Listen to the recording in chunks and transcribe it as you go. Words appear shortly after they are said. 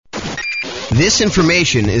This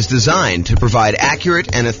information is designed to provide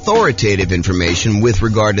accurate and authoritative information with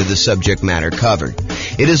regard to the subject matter covered.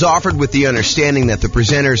 It is offered with the understanding that the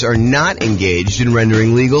presenters are not engaged in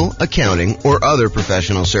rendering legal, accounting, or other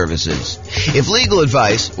professional services. If legal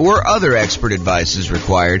advice or other expert advice is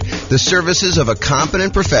required, the services of a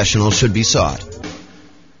competent professional should be sought.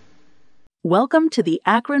 Welcome to the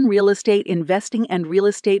Akron Real Estate Investing and Real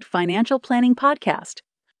Estate Financial Planning Podcast.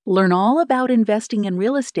 Learn all about investing in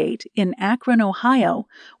real estate in Akron, Ohio,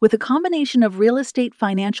 with a combination of real estate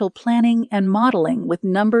financial planning and modeling with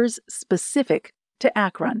numbers specific to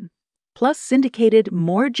Akron, plus syndicated,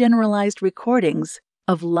 more generalized recordings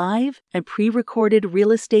of live and pre-recorded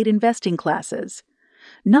real estate investing classes,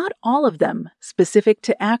 not all of them specific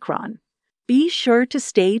to Akron. Be sure to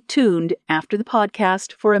stay tuned after the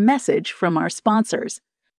podcast for a message from our sponsors.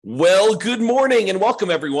 Well, good morning and welcome,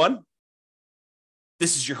 everyone.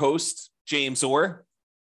 This is your host, James Orr,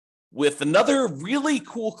 with another really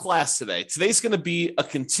cool class today. Today's going to be a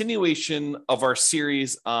continuation of our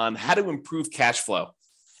series on how to improve cash flow.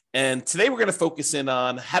 And today we're going to focus in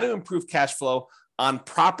on how to improve cash flow on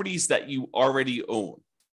properties that you already own.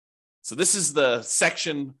 So this is the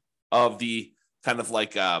section of the kind of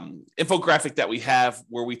like infographic that we have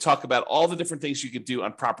where we talk about all the different things you could do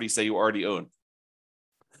on properties that you already own.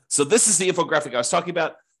 So this is the infographic I was talking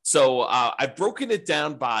about. So I've broken it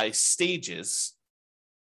down by stages,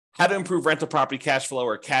 how to improve rental property cash flow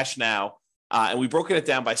or cash now. And we've broken it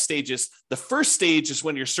down by stages. The first stage is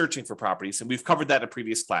when you're searching for properties. And we've covered that in a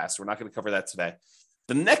previous class. We're not going to cover that today.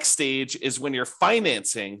 The next stage is when you're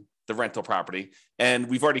financing the rental property. And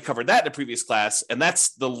we've already covered that in a previous class. And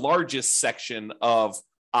that's the largest section of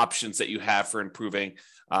options that you have for improving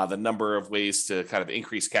the number of ways to kind of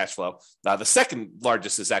increase cash flow. The second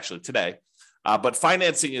largest is actually today. But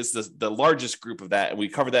financing is the largest group of that. And we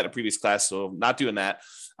covered that in a previous class, so I'm not doing that.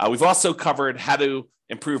 We've also covered how to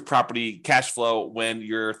improve property cash flow when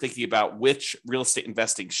you're thinking about which real estate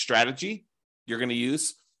investing strategy you're going to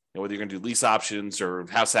use, whether you're going to do lease options or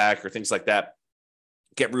house hack or things like that,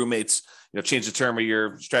 get roommates, change the term of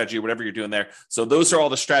your strategy or whatever you're doing there. So those are all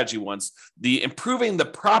the strategy ones. The improving the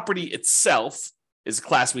property itself is a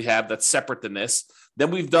class we have that's separate than this.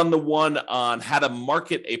 Then we've done the one on how to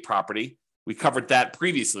market a property. We covered that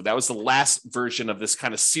previously. That was the last version of this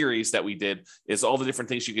kind of series that we did, is all the different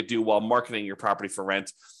things you could do while marketing your property for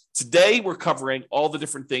rent. Today, we're covering all the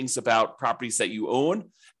different things about properties that you own.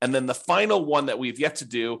 And then the final one that we've yet to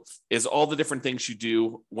do is all the different things you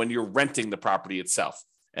do when you're renting the property itself.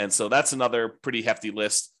 And so that's another pretty hefty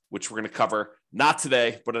list, which we're going to cover not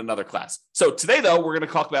today, but another class. So today, though, we're going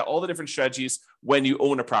to talk about all the different strategies when you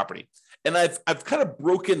own a property. And I've kind of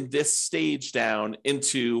broken this stage down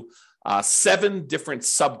into 7 different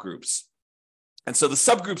subgroups. And so the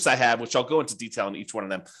subgroups I have, which I'll go into detail on each one of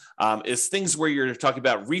them, is things where you're talking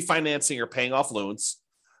about refinancing or paying off loans,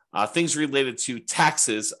 things related to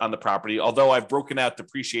taxes on the property, although I've broken out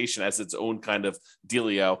depreciation as its own kind of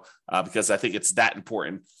dealio because I think it's that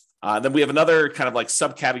important. Then we have another kind of like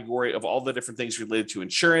subcategory of all the different things related to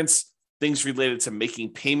insurance, things related to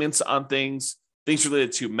making payments on things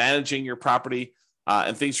related to managing your property,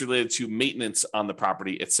 and things related to maintenance on the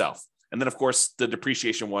property itself. And then, of course, the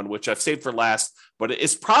depreciation one, which I've saved for last, but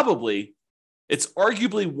it's arguably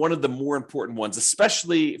one of the more important ones,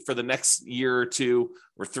 especially for the next year or 2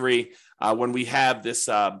 or 3, when we have this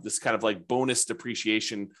kind of like bonus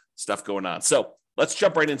depreciation stuff going on. So let's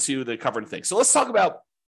jump right into the covering things. So let's talk about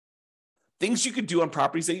things you could do on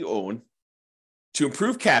properties that you own to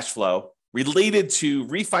improve cash flow related to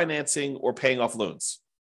refinancing or paying off loans.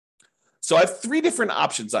 So I have 3 different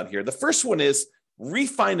options on here. The first one is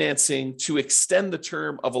refinancing to extend the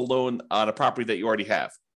term of a loan on a property that you already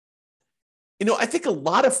have. I think a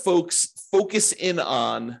lot of folks focus in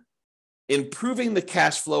on improving the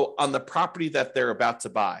cash flow on the property that they're about to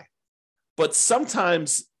buy. But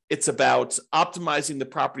sometimes it's about optimizing the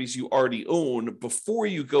properties you already own before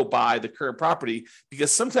you go buy the current property,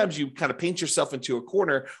 because sometimes you kind of paint yourself into a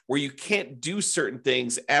corner where you can't do certain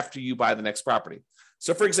things after you buy the next property.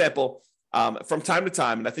 So for example, from time to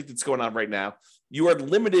time, and I think that's going on right now, you are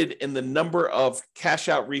limited in the number of cash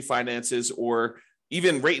out refinances or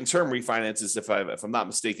even rate and term refinances, if I'm not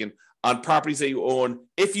mistaken, on properties that you own,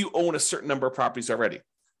 if you own a certain number of properties already.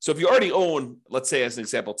 So if you already own, let's say as an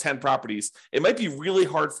example, 10 properties, it might be really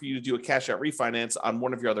hard for you to do a cash out refinance on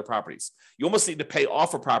one of your other properties. You almost need to pay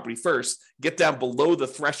off a property first, get down below the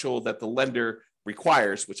threshold that the lender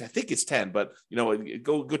requires, which I think is 10, but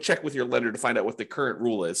go check with your lender to find out what the current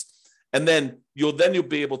rule is. And then you'll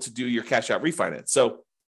be able to do your cash out refinance. So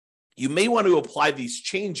you may want to apply these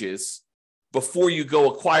changes before you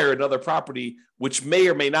go acquire another property, which may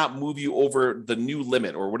or may not move you over the new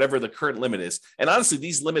limit or whatever the current limit is. And honestly,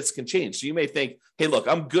 these limits can change. So you may think, hey, look,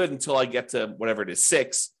 I'm good until I get to whatever it is,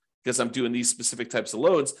 6, because I'm doing these specific types of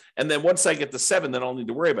loans. And then once I get to 7, then I'll need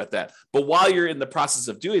to worry about that. But while you're in the process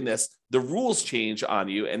of doing this, the rules change on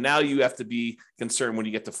you. And now you have to be concerned when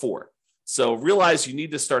you get to 4. So realize you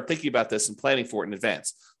need to start thinking about this and planning for it in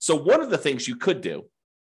advance. So one of the things you could do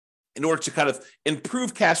in order to kind of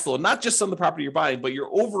improve cash flow, not just on the property you're buying, but your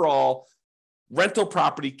overall rental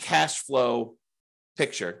property cash flow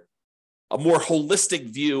picture, a more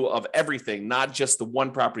holistic view of everything, not just the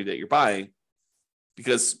one property that you're buying,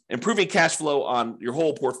 because improving cash flow on your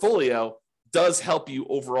whole portfolio does help you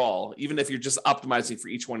overall, even if you're just optimizing for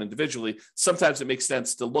each one individually. Sometimes it makes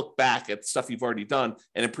sense to look back at stuff you've already done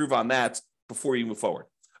and improve on that before you move forward.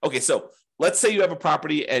 Okay, so let's say you have a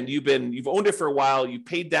property and you've owned it for a while, you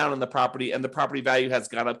paid down on the property, and the property value has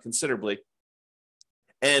gone up considerably.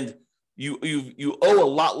 And you owe a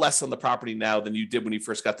lot less on the property now than you did when you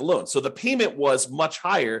first got the loan. So the payment was much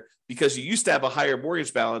higher because you used to have a higher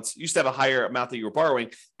mortgage balance, you used to have a higher amount that you were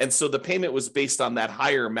borrowing. And so the payment was based on that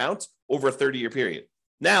higher amount over a 30-year period.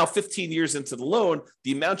 Now, 15 years into the loan,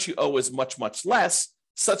 the amount you owe is much, much less,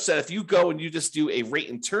 such that if you go and you just do a rate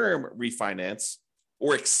and term refinance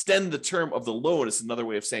or extend the term of the loan, is another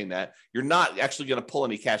way of saying that, you're not actually going to pull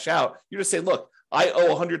any cash out. You're just saying, look, I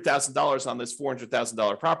owe $100,000 on this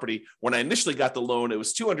 $400,000 property. When I initially got the loan, it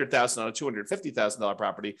was $200,000 on a $250,000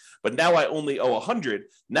 property, but now I only owe $100,000.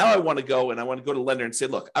 Now I want to go to the lender and say,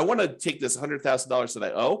 look, I want to take this $100,000 that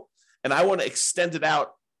I owe, and I want to extend it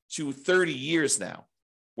out to 30 years now,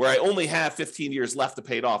 where I only have 15 years left to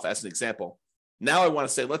pay it off, as an example. Now I want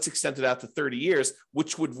to say, let's extend it out to 30 years,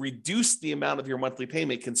 which would reduce the amount of your monthly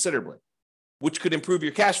payment considerably, which could improve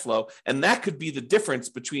your cash flow. And that could be the difference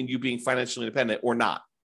between you being financially independent or not.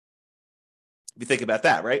 If you think about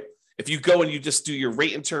that, right? If you go and you just do your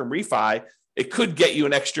rate and term refi, it could get you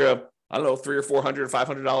an extra, I don't know, $300 or $400 or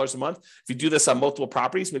 $500 a month. If you do this on multiple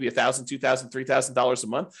properties, maybe $1,000, $2,000, $3,000 a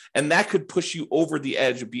month, and that could push you over the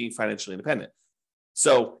edge of being financially independent.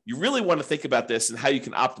 So you really want to think about this and how you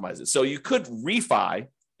can optimize it. So you could refi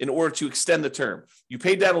in order to extend the term. You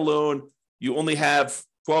paid down a loan, you only have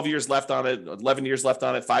 12 years left on it, 11 years left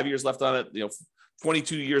on it, 5 years left on it,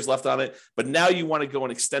 22 years left on it. But now you want to go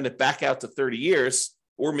and extend it back out to 30 years,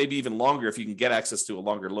 or maybe even longer if you can get access to a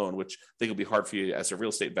longer loan, which I think will be hard for you as a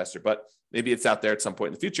real estate investor, but maybe it's out there at some point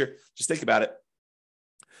in the future. Just think about it.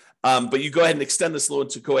 But you go ahead and extend this loan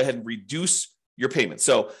to go ahead and reduce your payment.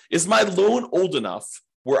 So is my loan old enough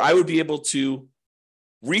where I would be able to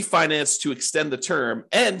refinance to extend the term?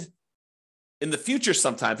 And in the future,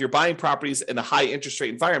 sometime, if you're buying properties in a high interest rate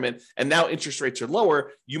environment and now interest rates are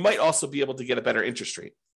lower, you might also be able to get a better interest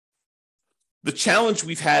rate. The challenge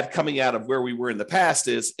we've had coming out of where we were in the past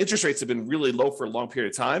is interest rates have been really low for a long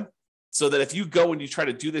period of time. So that if you go and you try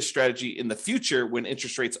to do this strategy in the future when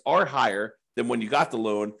interest rates are higher than when you got the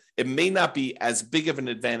loan, it may not be as big of an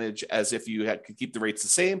advantage as if you could keep the rates the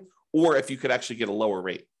same, or if you could actually get a lower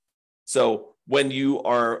rate. So when you've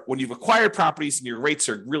acquired properties and your rates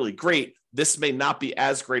are really great, this may not be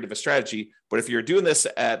as great of a strategy. But if you're doing this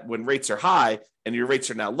when rates are high and your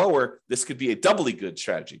rates are now lower, this could be a doubly good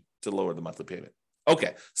strategy to lower the monthly payment.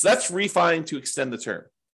 Okay, so that's refining to extend the term.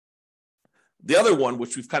 The other one,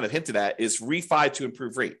 which we've kind of hinted at, is refi to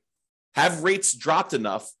improve rate. Have rates dropped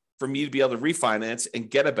enough for me to be able to refinance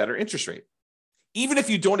and get a better interest rate? Even if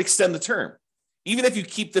you don't extend the term, even if you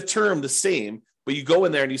keep the term the same, but you go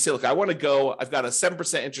in there and you say, look, I want to go, I've got a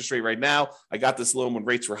 7% interest rate right now. I got this loan when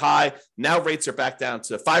rates were high. Now rates are back down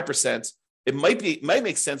to 5%. It might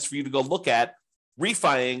make sense for you to go look at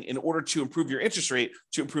refining in order to improve your interest rate,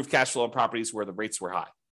 to improve cash flow on properties where the rates were high.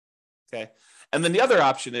 Okay. And then the other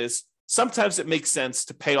option is sometimes it makes sense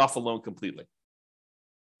to pay off a loan completely.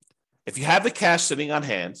 If you have the cash sitting on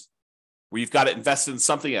hand where you've got it invested in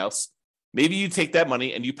something else, maybe you take that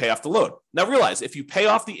money and you pay off the loan. Now realize if you pay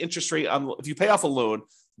off the interest rate if you pay off a loan,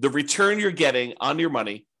 the return you're getting on your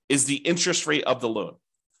money is the interest rate of the loan.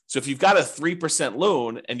 So if you've got a 3%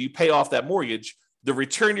 loan and you pay off that mortgage, the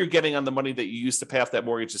return you're getting on the money that you used to pay off that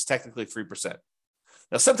mortgage is technically 3%.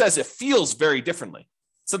 Now, sometimes it feels very differently.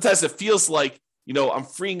 Sometimes it feels like, I'm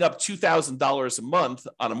freeing up $2,000 a month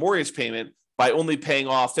on a mortgage payment by only paying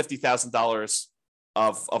off $50,000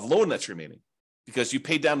 of loan that's remaining, because you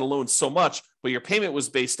paid down the loan so much, but your payment was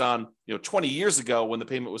based on 20 years ago when the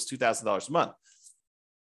payment was $2,000 a month.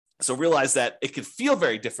 So realize that it can feel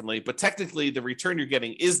very differently, but technically the return you're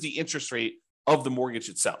getting is the interest rate of the mortgage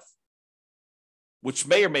itself, which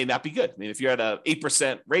may or may not be good. I mean, if you're at an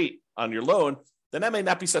 8% rate on your loan, then that may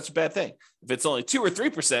not be such a bad thing. If it's only 2 or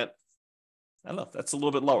 3%, I don't know. That's a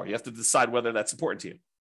little bit lower. You have to decide whether that's important to you.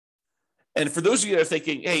 And for those of you that are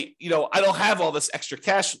thinking, hey, I don't have all this extra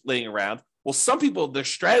cash laying around. Well, some people, their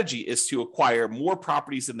strategy is to acquire more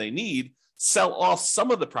properties than they need, sell off some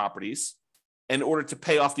of the properties in order to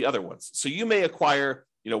pay off the other ones. So you may acquire,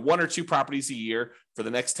 1 or 2 properties a year for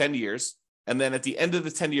the next 10 years. And then at the end of the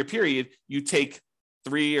 10-year period, you take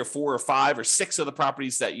 3 or 4 or 5 or 6 of the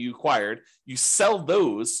properties that you acquired, you sell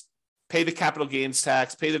those, pay the capital gains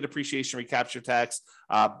tax, pay the depreciation recapture tax,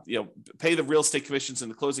 pay the real estate commissions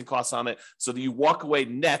and the closing costs on it, so that you walk away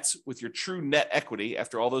net with your true net equity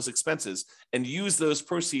after all those expenses, and use those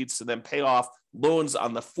proceeds to then pay off loans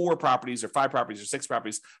on the 4 properties or 5 properties or 6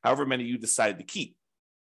 properties, however many you decided to keep.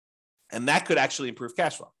 And that could actually improve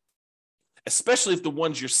cash flow, especially if the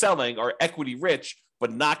ones you're selling are equity rich,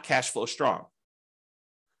 but not cash flow strong.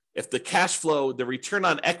 If the cash flow, the return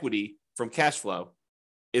on equity from cash flow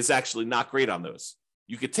is actually not great on those,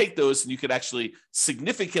 you could take those and you could actually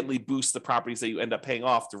significantly boost the properties that you end up paying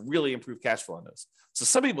off to really improve cash flow on those. So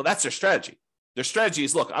some people, that's their strategy. Their strategy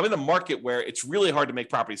is, look, I'm in a market where it's really hard to make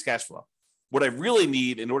properties cash flow. What I really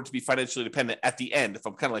need in order to be financially independent at the end, if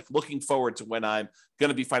I'm kind of like looking forward to when I'm going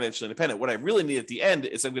to be financially independent, what I really need at the end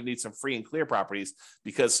is I'm going to need some free and clear properties,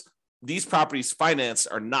 because these properties financed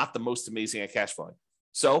are not the most amazing at cash flowing.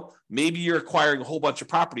 So maybe you're acquiring a whole bunch of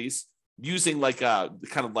properties using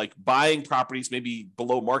kind of like buying properties, maybe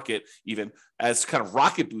below market even, as kind of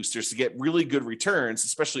rocket boosters to get really good returns,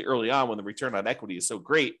 especially early on when the return on equity is so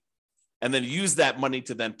great, and then use that money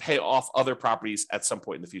to then pay off other properties at some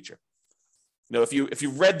point in the future. If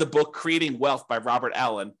you read the book Creating Wealth by Robert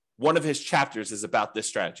Allen, one of his chapters is about this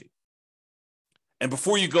strategy. And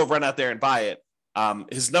before you go run out there and buy it,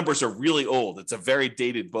 his numbers are really old. It's a very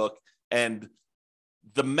dated book, and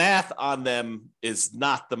the math on them is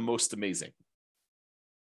not the most amazing.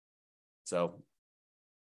 So,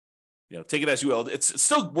 take it as you will. It's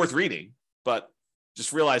still worth reading, but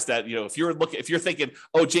just realize that, if you're thinking,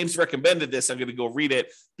 oh, James recommended this, I'm going to go read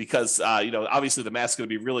it because, obviously the math's going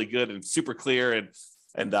to be really good and super clear,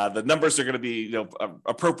 and the numbers are going to be,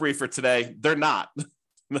 appropriate for today. They're not.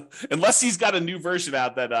 Unless he's got a new version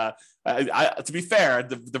out that, to be fair,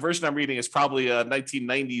 the version I'm reading is probably a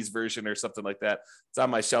 1990s version or something like that. It's on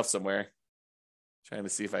my shelf somewhere. Trying to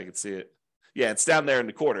see if I can see it. Yeah, it's down there in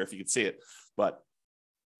the corner if you can see it. But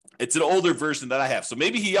it's an older version that I have. So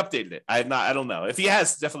maybe he updated it. I don't know. If he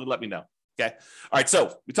has, definitely let me know. Okay. All right.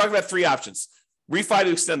 So we talked about 3 options. Refi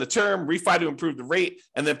to extend the term, refi to improve the rate,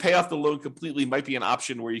 and then pay off the loan completely might be an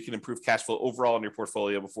option where you can improve cash flow overall in your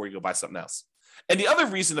portfolio before you go buy something else. And the other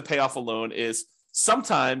reason to pay off a loan is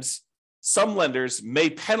sometimes some lenders may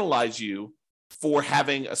penalize you for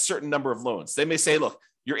having a certain number of loans. They may say, look,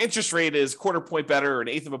 your interest rate is 1/4 point better or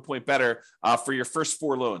 1/8 of a point better for your first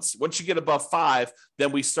 4 loans. Once you get above 5,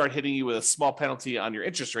 then we start hitting you with a small penalty on your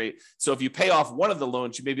interest rate. So if you pay off one of the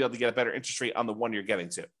loans, you may be able to get a better interest rate on the one you're getting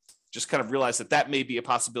to. Just kind of realize that may be a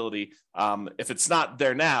possibility. If it's not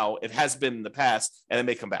there now, it has been in the past, and it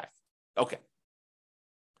may come back. Okay.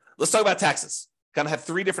 Let's talk about taxes. Kind of have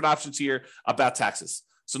 3 different options here about taxes.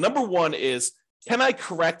 So number 1 is, can I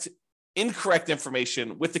correct incorrect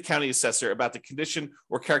information with the county assessor about the condition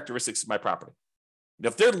or characteristics of my property? Now,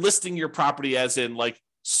 if they're listing your property as in like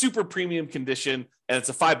super premium condition and it's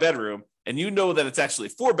a 5-bedroom, and you know that it's actually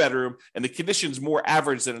a 4-bedroom and the condition's more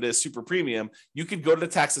average than it is super premium, you could go to the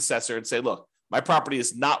tax assessor and say, look, my property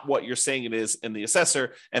is not what you're saying it is in the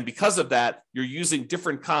assessor. And because of that, you're using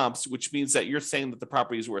different comps, which means that you're saying that the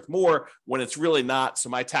property is worth more when it's really not. So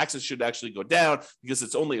my taxes should actually go down because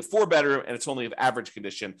it's only a 4-bedroom and it's only of average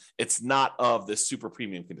condition. It's not of this super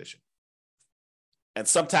premium condition. And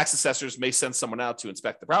some tax assessors may send someone out to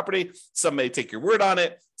inspect the property. Some may take your word on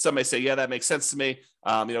it. Some may say, yeah, that makes sense to me.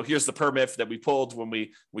 Here's the permit that we pulled when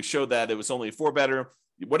we showed that it was only a 4-bedroom.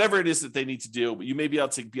 Whatever it is that they need to do, you may be able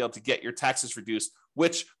to get your taxes reduced,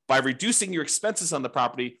 which by reducing your expenses on the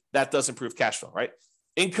property, that does improve cash flow, right?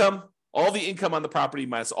 Income, all the income on the property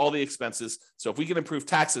minus all the expenses. So if we can improve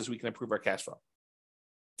taxes, we can improve our cash flow.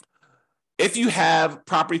 If you have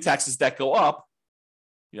property taxes that go up,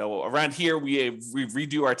 around here, we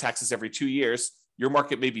redo our taxes every 2 years. Your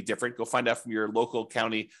market may be different. Go find out from your local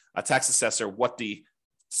county tax assessor what the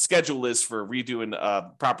schedule is for redoing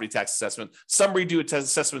property tax assessment. Some redo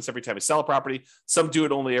assessments every time you sell a property. Some do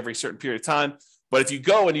it only every certain period of time. But if you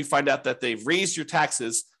go and you find out that they've raised your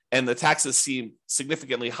taxes and the taxes seem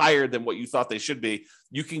significantly higher than what you thought they should be,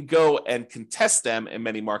 you can go and contest them in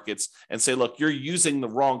many markets and say, look, you're using the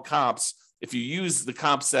wrong comps. If you use the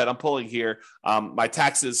comps that I'm pulling here, my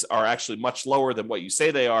taxes are actually much lower than what you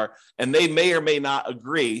say they are. And they may or may not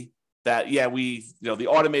agree that, the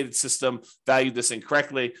automated system valued this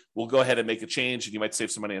incorrectly. We'll go ahead and make a change and you might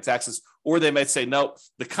save some money on taxes. Or they might say, no,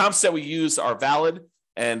 the comps that we use are valid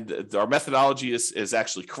and our methodology is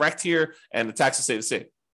actually correct here and the taxes stay the same.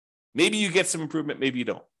 Maybe you get some improvement, maybe you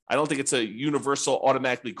don't. I don't think it's a universal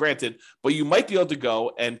automatically granted, but you might be able to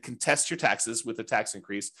go and contest your taxes with a tax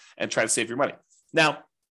increase and try to save your money. Now,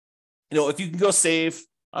 if you can go save,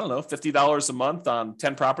 $50 a month on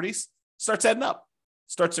 10 properties, starts adding up,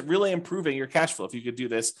 starts really improving your cash flow if you could do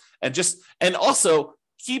this. And also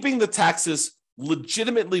keeping the taxes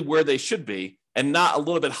legitimately where they should be and not a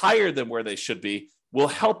little bit higher than where they should be will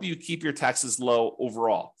help you keep your taxes low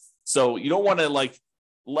overall. So you don't want to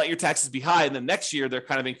let your taxes be high and then next year they're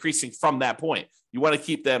kind of increasing from that point. You want to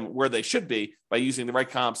keep them where they should be by using the right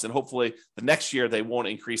comps, and hopefully the next year they won't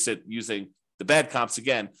increase it using the bad comps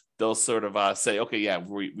again. They'll sort of say, okay, yeah,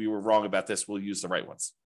 we were wrong about this. We'll use the right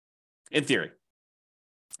ones, in theory.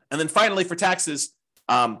 And then finally for taxes,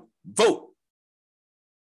 vote.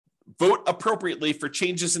 Vote appropriately for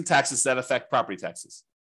changes in taxes that affect property taxes.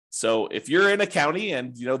 So if you're in a county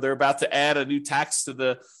and they're about to add a new tax to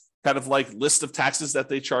the kind of list of taxes that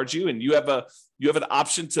they charge you, and you have an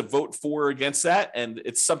option to vote for or against that, and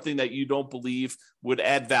it's something that you don't believe would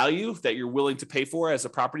add value that you're willing to pay for as a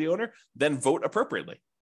property owner, then vote appropriately.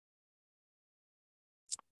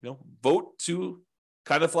 Vote to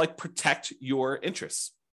kind of protect your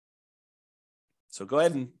interests. So go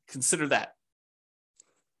ahead and consider that.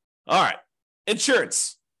 All right,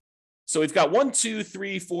 insurance. So we've got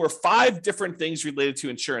 5 different things related to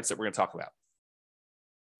insurance that we're going to talk about.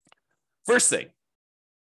 First thing,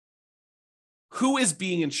 who is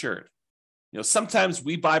being insured? Sometimes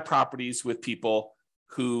we buy properties with people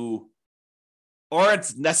who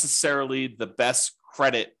aren't necessarily the best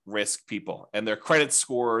credit risk people, and their credit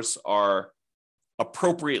scores are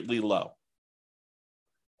appropriately low.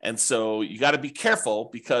 And so you got to be careful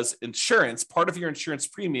because part of your insurance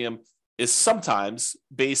premium is sometimes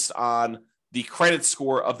based on the credit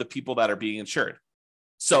score of the people that are being insured.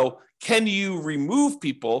 So can you remove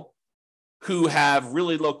people who have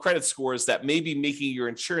really low credit scores that may be making your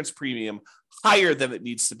insurance premium higher than it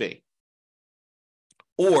needs to be?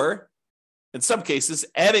 Or in some cases,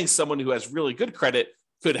 adding someone who has really good credit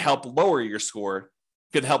could help lower your score,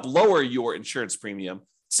 could help lower your insurance premium.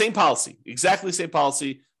 Same policy, exactly same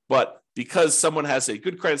policy, but because someone has a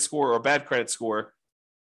good credit score or a bad credit score,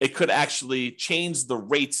 it could actually change the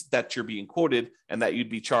rates that you're being quoted and that you'd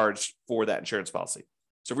be charged for that insurance policy.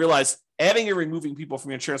 So realize adding or removing people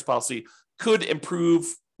from your insurance policy could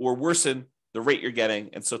improve or worsen the rate you're getting.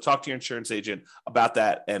 And so talk to your insurance agent about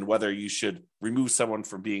that and whether you should remove someone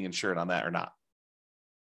from being insured on that or not.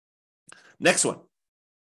 Next one,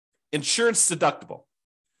 insurance deductible.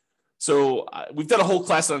 So we've done a whole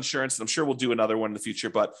class on insurance, and I'm sure we'll do another one in the future.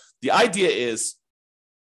 But the idea is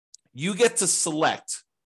you get to select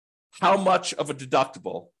how much of a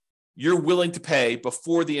deductible you're willing to pay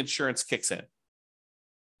before the insurance kicks in.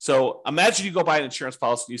 So imagine you go buy an insurance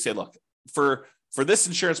policy and you say, look, for this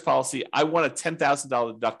insurance policy, I want a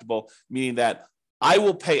 $10,000 deductible, meaning that I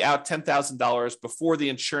will pay out $10,000 before the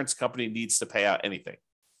insurance company needs to pay out anything.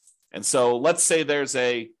 And so let's say there's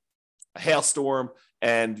a hailstorm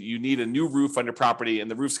and you need a new roof on your property and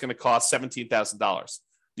the roof's going to cost $17,000.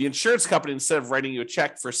 The insurance company, instead of writing you a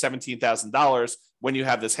check for $17,000 when you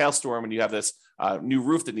have this hailstorm and you have this new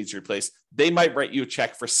roof that needs replaced, they might write you a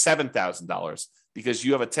check for $7,000 because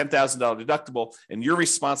you have a $10,000 deductible and you're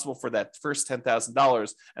responsible for that first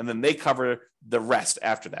 $10,000, and then they cover the rest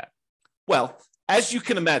after that. Well, as you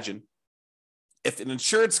can imagine, if an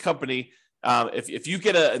insurance company, if you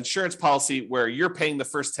get an insurance policy where you're paying the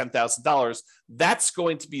first $10,000, that's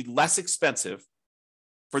going to be less expensive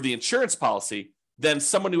for the insurance policy than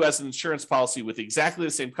someone who has an insurance policy with exactly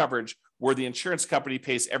the same coverage where the insurance company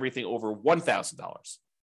pays everything over $1,000.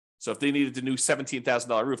 So if they needed a new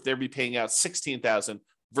 $17,000 roof, they'd be paying out $16,000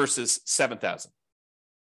 versus $7,000.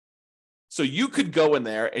 So you could go in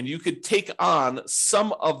there and you could take on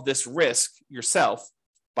some of this risk yourself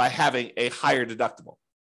by having a higher deductible.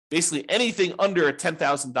 Basically, anything under a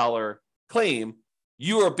 $10,000 claim,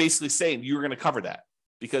 you are basically saying you're going to cover that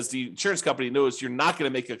because the insurance company knows you're not going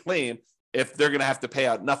to make a claim if they're going to have to pay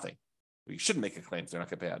out nothing. You shouldn't make a claim if they're not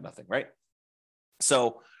going to pay out nothing, right?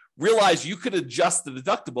 So realize you could adjust the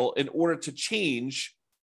deductible in order to change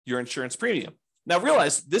your insurance premium. Now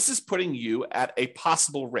realize this is putting you at a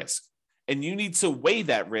possible risk, and you need to weigh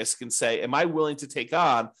that risk and say, am I willing to take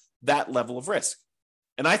on that level of risk?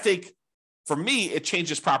 And I think for me, it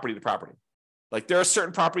changes property to property. Like there are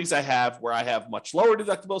certain properties I have where I have much lower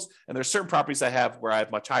deductibles, and there are certain properties I have where I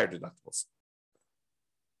have much higher deductibles.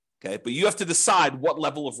 Okay, but you have to decide what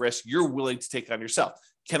level of risk you're willing to take on yourself.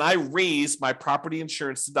 Can I raise my property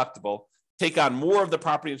insurance deductible, take on more of the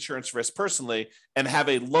property insurance risk personally, and have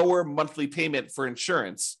a lower monthly payment for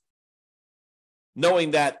insurance,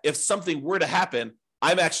 knowing that if something were to happen,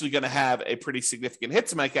 I'm actually going to have a pretty significant hit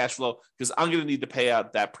to my cash flow because I'm going to need to pay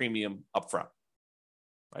out that premium upfront,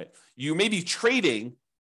 right? You may be trading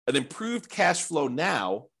an improved cash flow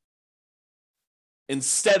now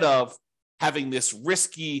instead of having this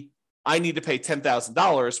risky, I need to pay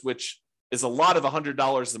 $10,000, which is a lot of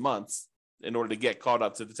 $100 a month in order to get caught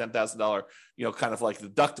up to the $10,000, kind of like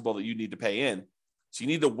deductible that you need to pay in. So you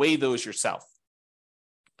need to weigh those yourself.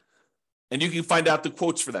 And you can find out the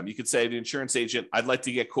quotes for them. You could say to the insurance agent, I'd like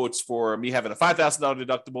to get quotes for me having a $5,000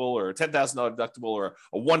 deductible or a $10,000 deductible or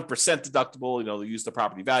a 1% deductible. They use the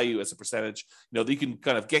property value as a percentage. You can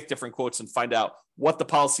kind of get different quotes and find out what the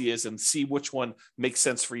policy is and see which one makes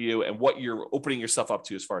sense for you and what you're opening yourself up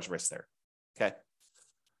to as far as risk there. Okay.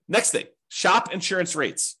 Next thing, shop insurance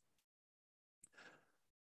rates.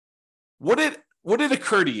 Would it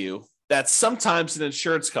occur to you that sometimes an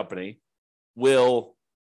insurance company will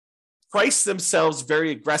price themselves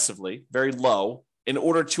very aggressively, very low, in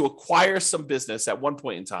order to acquire some business at one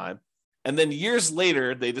point in time, and then years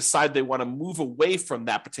later, they decide they want to move away from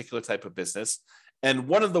that particular type of business? And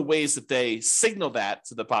one of the ways that they signal that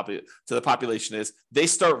to the population is they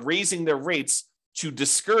start raising their rates to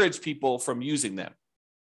discourage people from using them.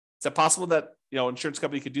 Is that possible that insurance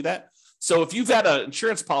company could do that? So if you've had an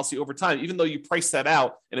insurance policy over time, even though you priced that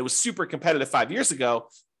out and it was super competitive 5 years ago,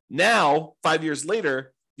 now 5 years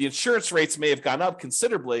later, the insurance rates may have gone up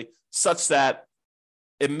considerably such that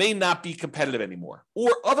it may not be competitive anymore. Or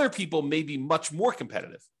other people may be much more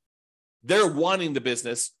competitive. They're wanting the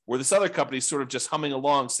business where this other company is sort of just humming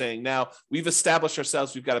along saying, now we've established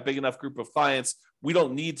ourselves. We've got a big enough group of clients. We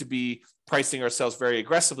don't need to be pricing ourselves very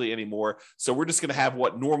aggressively anymore. So we're just going to have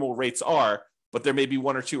what normal rates are. But there may be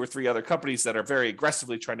one or two or three other companies that are very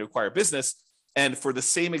aggressively trying to acquire business. And for the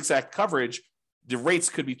same exact coverage, the rates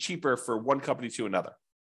could be cheaper for one company to another.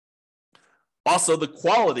 Also, the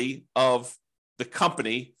quality of the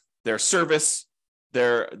company, their service,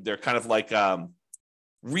 their kind of like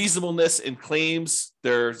reasonableness in claims,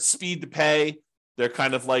 their speed to pay, their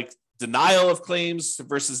kind of like denial of claims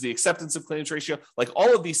versus the acceptance of claims ratio, like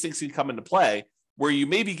all of these things can come into play where you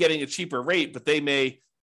may be getting a cheaper rate, but they may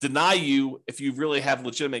deny you if you really have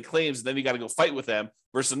legitimate claims, and then you got to go fight with them,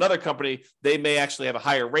 versus another company, they may actually have a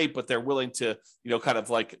higher rate, but they're willing to, kind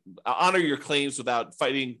of like honor your claims without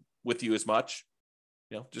fighting with you as much.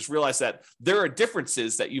 Just realize that there are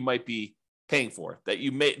differences that you might be paying for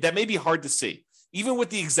that may be hard to see. Even with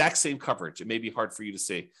the exact same coverage, it may be hard for you to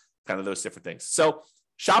see kind of those different things. So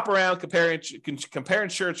shop around, compare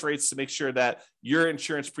insurance rates to make sure that your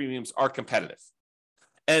insurance premiums are competitive.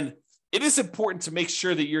 And it is important to make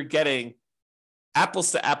sure that you're getting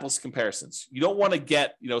apples to apples comparisons. You don't want to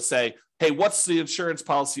get, say, hey, what's the insurance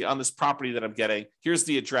policy on this property that I'm getting? Here's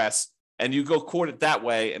the address. And you go quote it that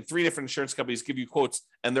way, and 3 different insurance companies give you quotes,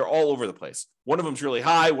 and they're all over the place. One of them's really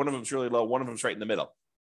high, one of them's really low, one of them's right in the middle.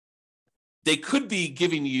 They could be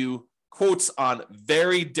giving you quotes on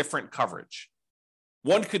very different coverage.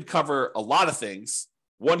 One could cover a lot of things.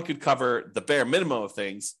 One could cover the bare minimum of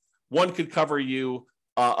things. One could cover you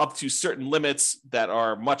up to certain limits that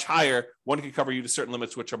are much higher. One could cover you to certain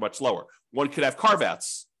limits which are much lower. One could have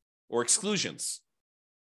carve-outs or exclusions.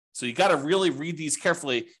 So you got to really read these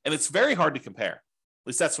carefully, and it's very hard to compare. At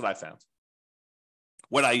least that's what I found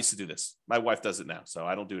when I used to do this. My wife does it now, so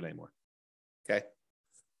I don't do it anymore. Okay.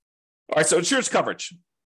 All right, so insurance coverage.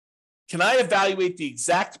 Can I evaluate the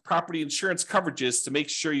exact property insurance coverages to make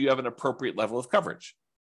sure you have an appropriate level of coverage?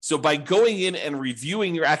 So by going in and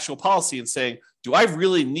reviewing your actual policy and saying, do I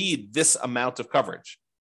really need this amount of coverage?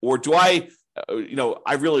 Or do I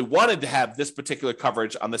really wanted to have this particular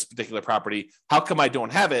coverage on this particular property. How come I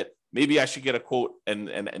don't have it? Maybe I should get a quote and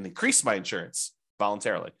increase my insurance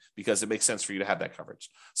voluntarily because it makes sense for you to have that coverage.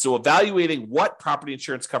 So evaluating what property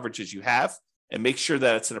insurance coverages you have and make sure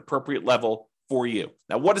that it's an appropriate level for you.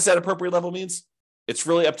 Now, what does that appropriate level means? It's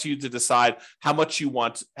really up to you to decide how much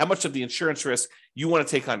of the insurance risk you want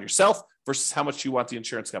to take on yourself versus how much you want the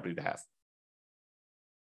insurance company to have.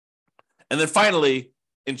 And then finally,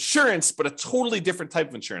 insurance, but a totally different type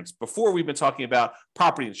of insurance. Before, we've been talking about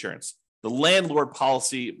property insurance, the landlord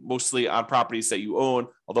policy, mostly on properties that you own.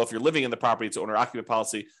 Although if you're living in the property, it's owner-occupant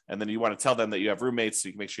policy, and then you want to tell them that you have roommates so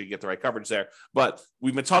you can make sure you get the right coverage there. But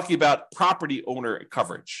we've been talking about property owner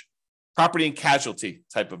coverage, property and casualty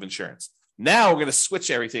type of insurance. Now we're going to switch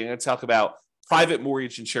everything and talk about private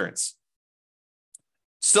mortgage insurance.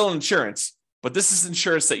 Still insurance, but this is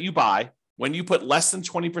insurance that you buy when you put less than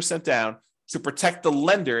 20% down to protect the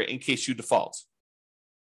lender in case you default.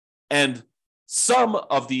 And some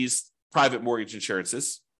of these private mortgage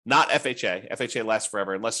insurances, not FHA. FHA lasts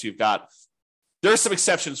forever unless you've got, there are some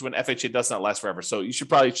exceptions when FHA does not last forever. So you should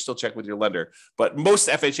probably still check with your lender. But most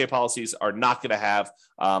FHA policies are not going to have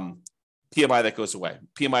PMI that goes away.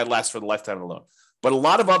 PMI lasts for the lifetime of the loan. But a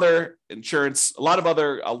lot of other insurance, a lot of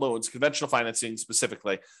other loans, conventional financing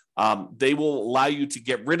specifically, they will allow you to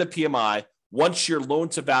get rid of PMI once your loan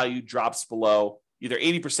to value drops below either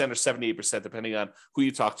 80% or 78%, depending on who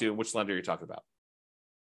you talk to and which lender you're talking about.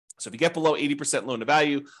 So if you get below 80% loan to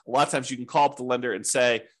value, a lot of times you can call up the lender and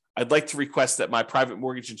say, I'd like to request that my private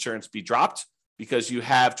mortgage insurance be dropped because you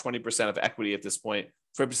have 20% of equity at this point,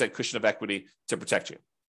 20% cushion of equity to protect you.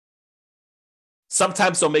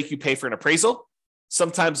 Sometimes they'll make you pay for an appraisal.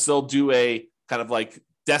 Sometimes they'll do a kind of like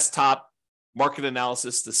desktop market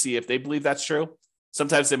analysis to see if they believe that's true.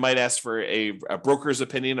 Sometimes they might ask for a broker's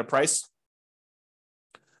opinion of price.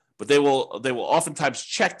 But they will oftentimes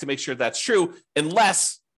check to make sure that's true,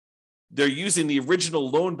 unless they're using the original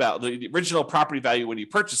loan value, the original property value when you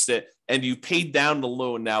purchased it, and you paid down the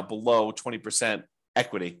loan now below 20%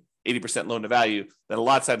 equity, 80% loan to value. Then a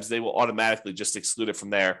lot of times they will automatically just exclude it from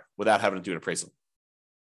there without having to do an appraisal.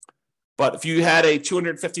 But if you had a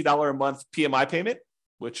 $250 a month PMI payment,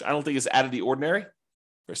 which I don't think is out of the ordinary,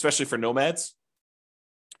 especially for nomads,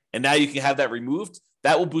 and now you can have that removed,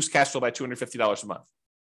 that will boost cash flow by $250 a month,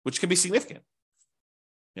 which can be significant.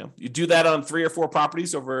 You do that on 3 or 4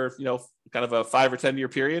 properties over, kind of a 5 or 10 year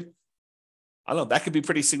period. I don't know, that could be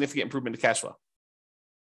pretty significant improvement to cash flow.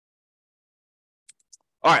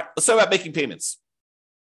 All right, let's talk about making payments.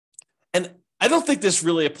 And I don't think this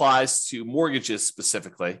really applies to mortgages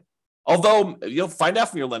specifically, although you'll find out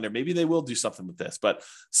from your lender, maybe they will do something with this, but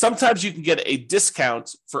sometimes you can get a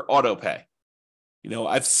discount for auto pay.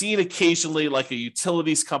 I've seen occasionally like a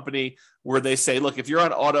utilities company where they say, look, if you're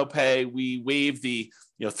on auto pay, we waive the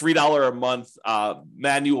 $3 a month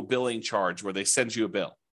manual billing charge where they send you a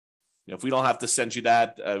bill. If we don't have to send you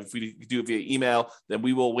that, if we do it via email, then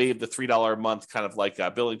we will waive the $3 a month kind of like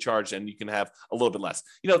billing charge, and you can have a little bit less.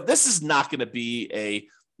 This is not going to be a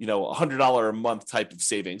 $100 a month type of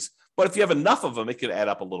savings, but if you have enough of them, it could add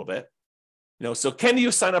up a little bit. So can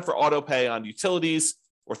you sign up for auto pay on utilities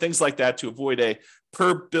or things like that to avoid a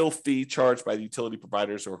per bill fee charged by the utility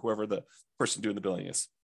providers or whoever the person doing the billing is?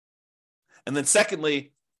 And then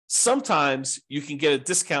secondly, sometimes you can get a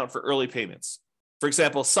discount for early payments. For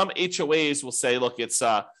example, some HOAs will say, look, it's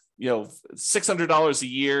 $600 a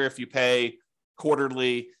year if you pay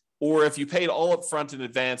quarterly, or if you paid all up front in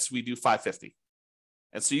advance, we do $550.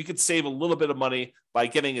 And so you could save a little bit of money by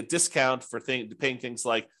getting a discount for paying things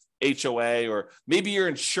like HOA, or maybe your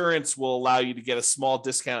insurance will allow you to get a small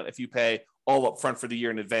discount if you pay all up front for the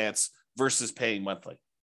year in advance versus paying monthly.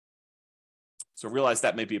 So realize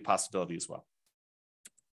that may be a possibility as well.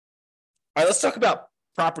 All right, let's talk about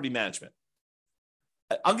property management.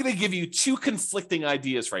 I'm going to give you 2 conflicting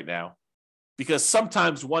ideas right now because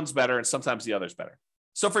sometimes one's better and sometimes the other's better.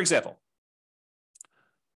 So for example,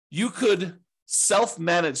 you could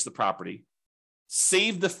self-manage the property,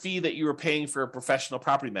 save the fee that you were paying for a professional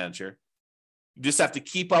property manager. You just have to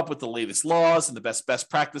keep up with the latest laws and the best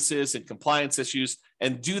practices and compliance issues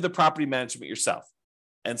and do the property management yourself.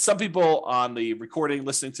 And some people on the recording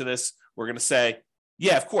listening to this, we're going to say,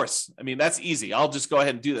 yeah, of course. I mean, that's easy. I'll just go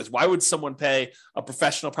ahead and do this. Why would someone pay a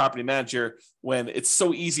professional property manager when it's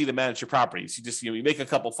so easy to manage your properties? You just, you make a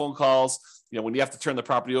couple phone calls. When you have to turn the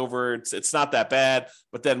property over, it's not that bad.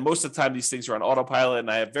 But then most of the time, these things are on autopilot,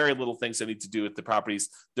 and I have very little things I need to do with the properties.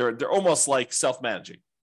 They're almost like self-managing.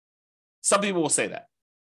 Some people will say that.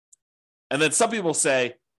 And then some people will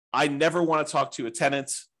say, I never want to talk to a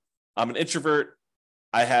tenant. I'm an introvert.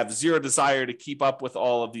 I have zero desire to keep up with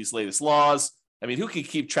all of these latest laws. I mean, who can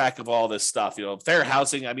keep track of all this stuff? Fair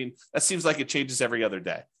housing. I mean, that seems like it changes every other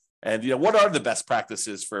day. And, what are the best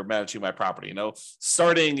practices for managing my property?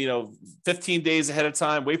 Starting, 15 days ahead of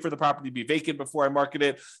time, wait for the property to be vacant before I market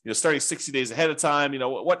it, starting 60 days ahead of time,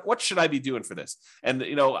 what should I be doing for this? And,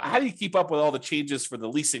 how do you keep up with all the changes for the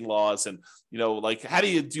leasing laws? And, how do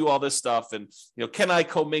you do all this stuff? And, can I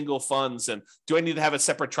commingle funds? And do I need to have a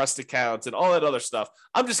separate trust account and all that other stuff?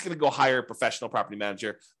 I'm just going to go hire a professional property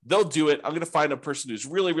manager. They'll do it. I'm going to find a person who's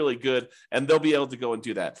really, really good, and they'll be able to go and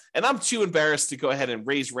do that. And I'm too embarrassed to go ahead and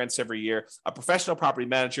raise rents every year. A professional property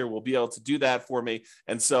manager will be able to do that for me.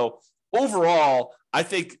 And so overall, I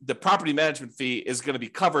think the property management fee is going to be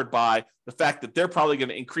covered by the fact that they're probably going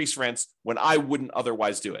to increase rents when I wouldn't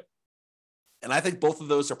otherwise do it. And I think both of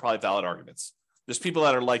those are probably valid arguments. There's people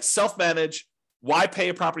that are like self-manage, Why pay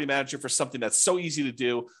a property manager for something that's so easy to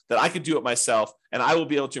do that I could do it myself and I will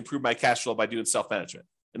be able to improve my cash flow by doing self-management?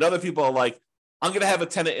 And other people are like, I'm going to have a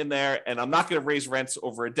tenant in there and I'm not going to raise rents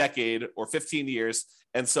over a decade or 15 years.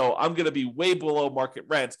 And so I'm going to be way below market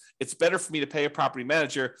rent. It's better for me to pay a property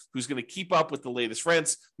manager who's going to keep up with the latest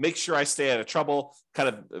rents, make sure I stay out of trouble, kind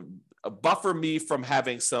of buffer me from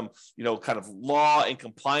having some, kind of law and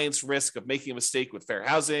compliance risk of making a mistake with fair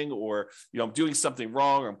housing, or, I'm doing something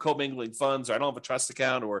wrong, or I'm commingling funds, or I don't have a trust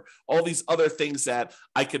account, or all these other things that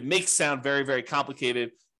I could make sound very, very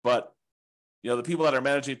complicated. But, the people that are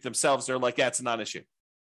managing it themselves, they're like, yeah, it's a non-issue.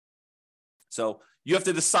 So you have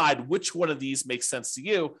to decide which one of these makes sense to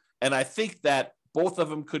you. And I think that both of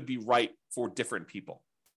them could be right for different people.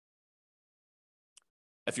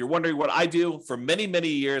 If you're wondering what I do, for many, many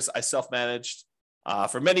years, I self-managed.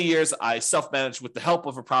 For many years, I self-managed with the help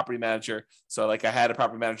of a property manager. So I had a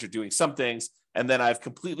property manager doing some things, and then I've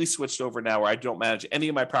completely switched over now where I don't manage any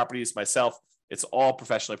of my properties myself. It's all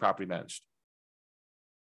professionally property managed.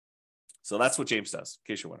 So that's what James does,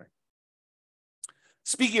 in case you're wondering.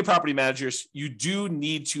 Speaking of property managers, you do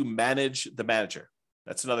need to manage the manager.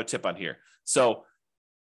 That's another tip on here. So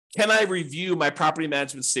can I review my property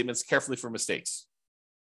management statements carefully for mistakes?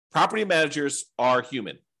 Property managers are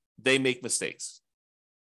human. They make mistakes.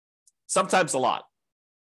 Sometimes a lot,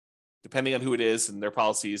 depending on who it is and their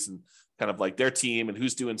policies and kind of like their team and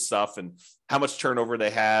who's doing stuff and how much turnover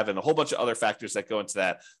they have and a whole bunch of other factors that go into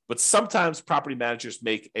that. But sometimes property managers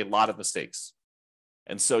make a lot of mistakes.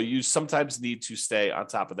 And so you sometimes need to stay on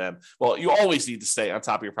top of them. Well, you always need to stay on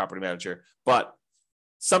top of your property manager, but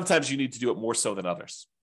sometimes you need to do it more so than others.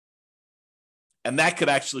 And that could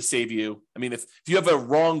actually save you. I mean, if you have a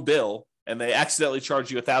wrong bill and they accidentally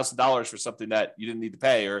charge you $1,000 for something that you didn't need to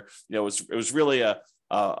pay, or it was really a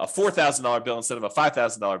 $4,000 bill instead of a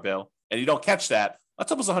 $5,000 bill, and you don't catch that,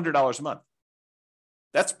 that's almost $100 a month.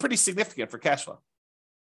 That's pretty significant for cash flow.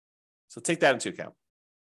 So take that into account.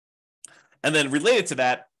 And then related to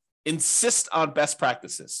that, insist on best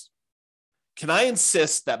practices. Can I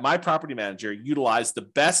insist that my property manager utilize the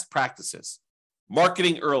best practices?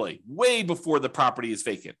 Marketing early, way before the property is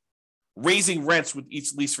vacant. Raising rents with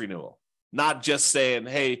each lease renewal. Not just saying,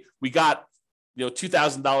 hey, we got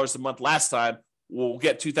 $2,000 a month last time, we'll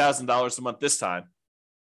get $2,000 a month this time.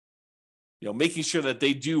 Making sure that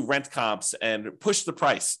they do rent comps and push the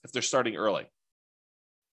price if they're starting early.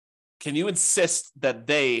 Can you insist that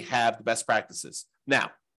they have the best practices? Now,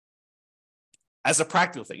 as a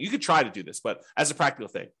practical thing, you could try to do this, but as a practical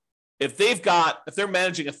thing, if they're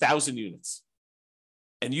managing 1,000 units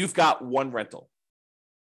and you've got one rental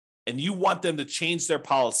and you want them to change their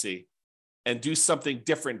policy and do something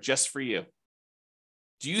different just for you,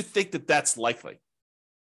 do you think that that's likely?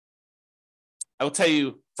 I will tell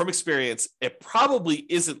you from experience, it probably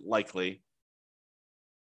isn't likely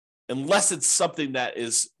unless it's something that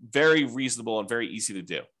is very reasonable and very easy to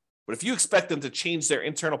do. But if you expect them to change their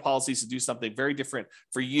internal policies to do something very different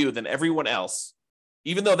for you than everyone else,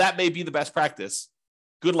 even though that may be the best practice,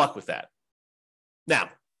 good luck with that. Now,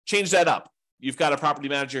 change that up. You've got a property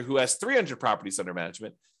manager who has 300 properties under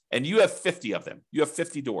management, and you have 50 of them. You have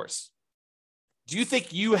 50 doors. Do you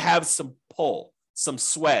think you have some pull, some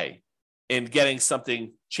sway in getting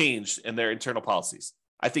something changed in their internal policies?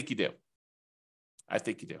 I think you do.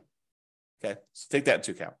 Okay, so take that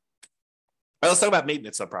into account. All right, let's talk about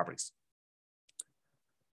maintenance on properties.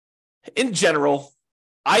 In general,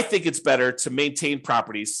 I think it's better to maintain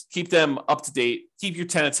properties, keep them up to date, keep your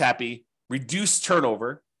tenants happy, reduce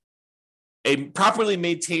turnover. A properly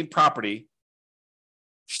maintained property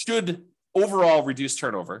should overall reduce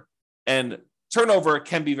turnover, and turnover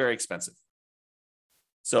can be very expensive.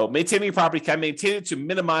 So maintaining your property, can maintain it to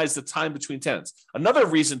minimize the time between tenants. Another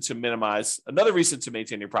reason to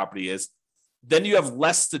maintain your property is then you have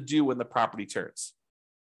less to do when the property turns.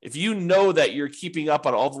 If you know that you're keeping up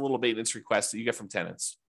on all the little maintenance requests that you get from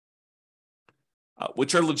tenants,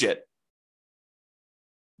 which are legit,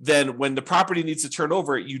 then when the property needs to turn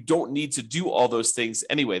over, you don't need to do all those things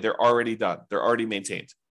anyway. They're already done. They're already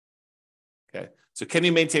maintained. Okay. So can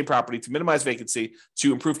you maintain property to minimize vacancy,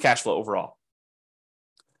 to improve cash flow overall?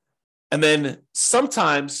 And then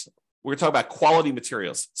sometimes we're talking about quality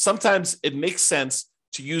materials. Sometimes it makes sense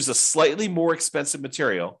to use a slightly more expensive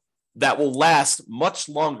material that will last much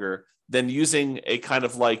longer than using a kind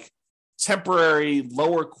of like temporary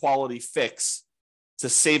lower quality fix to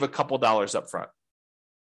save a couple dollars up front.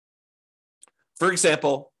 For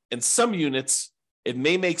example, in some units, it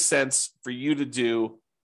may make sense for you to do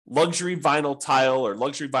luxury vinyl tile or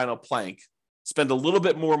luxury vinyl plank, spend a little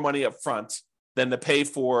bit more money up front than to pay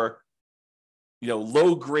for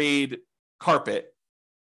low grade carpet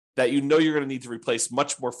that you know you're going to need to replace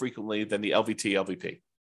much more frequently than the LVT, LVP.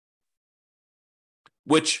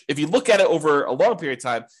 Which, if you look at it over a long period of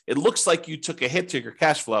time, it looks like you took a hit to your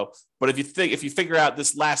cash flow. But if you figure out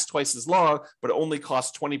this lasts twice as long, but it only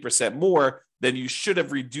costs 20% more, then you should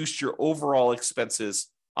have reduced your overall expenses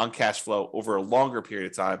on cash flow over a longer period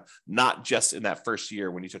of time, not just in that first year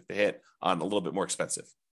when you took the hit on a little bit more expensive.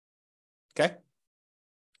 Okay?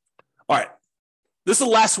 All right. This is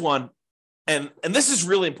the last one. And this is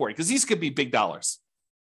really important because these could be big dollars.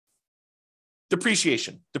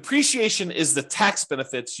 Depreciation. Depreciation is the tax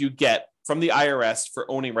benefits you get from the IRS for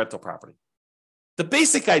owning rental property. The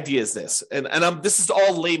basic idea is this, and this is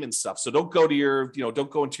all layman stuff. So don't go to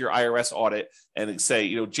don't go into your IRS audit and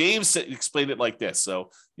say, James explained it like this.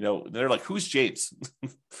 So, they're like, who's James?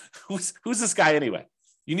 who's this guy anyway?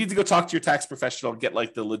 You need to go talk to your tax professional and get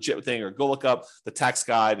like the legit thing, or go look up the tax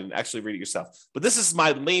guide and actually read it yourself. But this is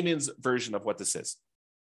my layman's version of what this is.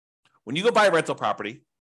 When you go buy a rental property,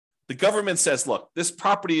 the government says, look, this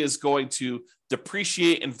property is going to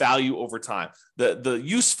depreciate in value over time. The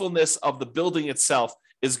usefulness of the building itself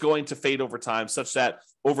is going to fade over time, such that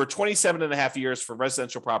over 27 and a half years for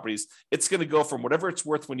residential properties, it's going to go from whatever it's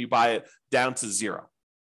worth when you buy it down to zero.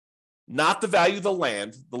 Not the value of the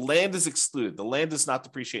land. The land is excluded. The land does not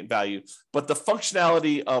depreciate in value, but the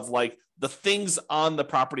functionality of like the things on the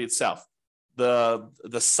property itself, the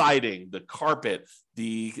siding, the carpet,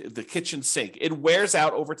 the kitchen sink, it wears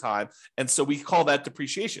out over time. And so we call that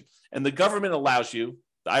depreciation. And the government allows you,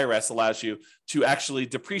 the IRS allows you to actually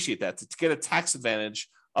depreciate that, to get a tax advantage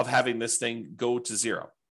of having this thing go to zero.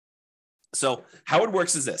 So how it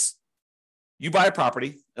works is this. You buy a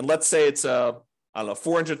property, and let's say it's a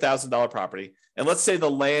 $400,000 property. And let's say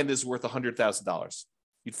the land is worth $100,000.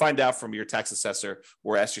 You'd find out from your tax assessor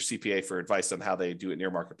or ask your CPA for advice on how they do it in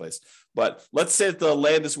your marketplace. But let's say that the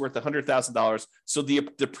land is worth $100,000. So the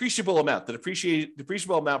depreciable amount,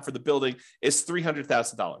 depreciable amount for the building is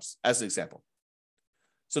 $300,000 as an example.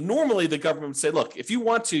 So normally the government would say, look, if you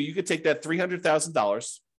want to, you could take that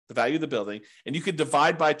 $300,000, the value of the building, and you could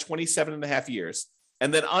divide by 27 and a half years.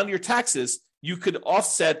 And then on your taxes, you could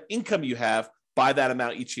offset income you have by that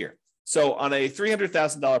amount each year. So on a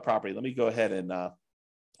 $300,000 property, let me go ahead and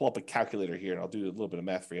pull up a calculator here, and I'll do a little bit of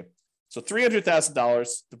math for you. So $300,000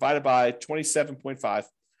 divided by 27.5.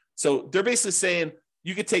 So they're basically saying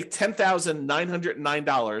you could take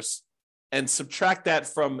 $10,909 and subtract that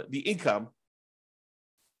from the income.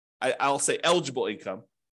 I'll say eligible income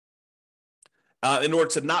in order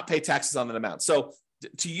to not pay taxes on that amount. So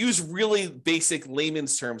to use really basic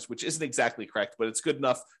layman's terms, which isn't exactly correct, but it's good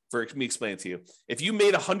enough for me to explain it to you. If you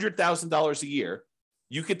made $100,000 a year,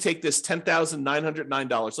 you could take this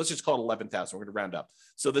 $10,909. Let's just call it $11,000. We're going to round up.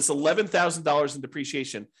 So this $11,000 in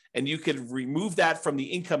depreciation, and you could remove that from the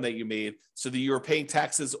income that you made so that you're paying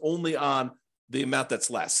taxes only on the amount that's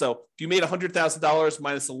less. So if you made $100,000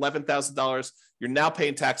 minus $11,000, you're now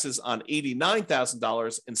paying taxes on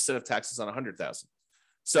 $89,000 instead of taxes on $100,000.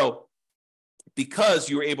 So because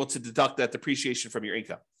you were able to deduct that depreciation from your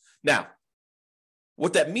income. Now,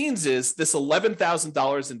 what that means is this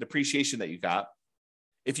 $11,000 in depreciation that you got,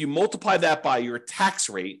 if you multiply that by your tax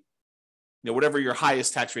rate, whatever your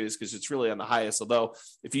highest tax rate is, because it's really on the highest, although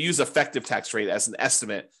if you use effective tax rate as an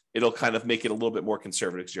estimate, it'll kind of make it a little bit more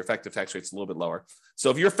conservative because your effective tax rate is a little bit lower. So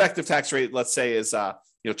if your effective tax rate, let's say, is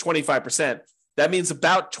 25%, that means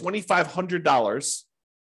about $2,500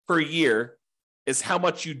 per year is how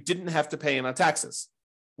much you didn't have to pay in on taxes,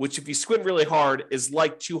 which if you squint really hard is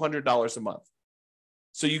like $200 a month.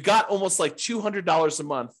 So you got almost like $200 a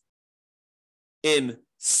month in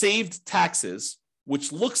saved taxes,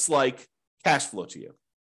 which looks like cash flow to you.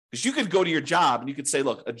 Because you could go to your job and you could say,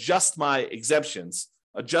 look, adjust my exemptions,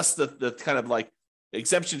 adjust the kind of like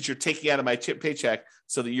exemptions you're taking out of my paycheck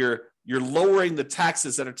so that you're lowering the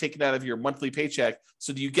taxes that are taken out of your monthly paycheck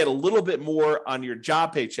so that you get a little bit more on your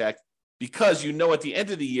job paycheck, because at the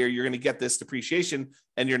end of the year, you're going to get this depreciation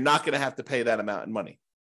and you're not going to have to pay that amount in money.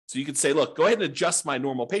 So you could say, look, go ahead and adjust my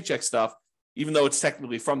normal paycheck stuff, even though it's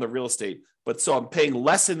technically from the real estate. But so I'm paying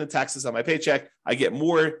less in the taxes on my paycheck. I get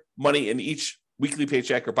more money in each weekly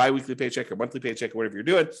paycheck or biweekly paycheck or monthly paycheck or whatever you're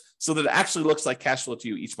doing, so that it actually looks like cash flow to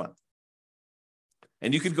you each month.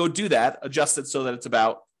 And you could go do that, adjust it so that it's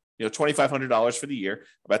about $2,500 for the year,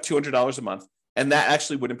 about $200 a month. And that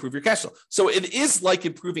actually would improve your cash flow. So it is like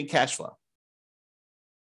improving cash flow,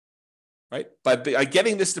 right? By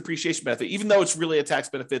getting this depreciation benefit, even though it's really a tax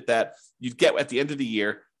benefit that you get at the end of the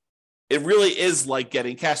year, it really is like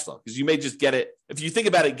getting cash flow, because you may just get it. If you think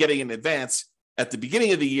about it, getting in advance at the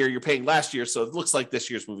beginning of the year, you're paying last year. So it looks like this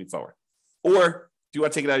year's moving forward. Or if you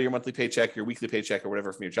want to take it out of your monthly paycheck, your weekly paycheck, or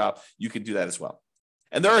whatever from your job, you can do that as well.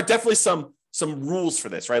 And there are definitely some rules for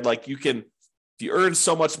this, right? Like if you earn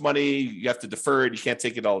so much money, you have to defer it. You can't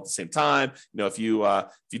take it all at the same time. If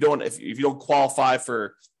you don't qualify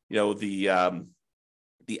for,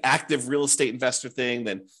 the active real estate investor thing,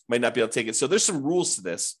 then you might not be able to take it. So there's some rules to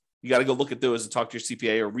this. You got to go look at those and talk to your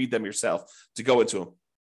CPA or read them yourself to go into them.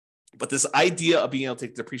 But this idea of being able to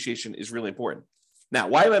take depreciation is really important. Now,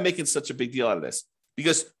 why am I making such a big deal out of this?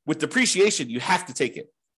 Because with depreciation, you have to take it.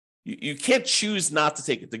 You can't choose not to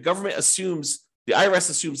take it. The IRS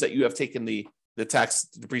assumes that you have taken the tax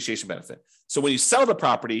depreciation benefit. So when you sell the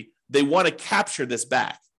property, they want to capture this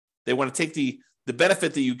back. They want to take the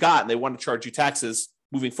benefit that you got and they want to charge you taxes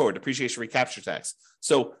moving forward, depreciation recapture tax.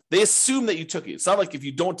 So they assume that you took it. It's not like if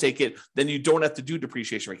you don't take it, then you don't have to do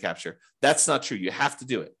depreciation recapture. That's not true. You have to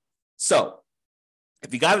do it. So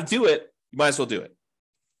if you got to do it, you might as well do it.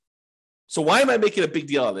 So why am I making a big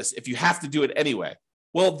deal of this if you have to do it anyway?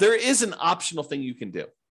 Well, there is an optional thing you can do.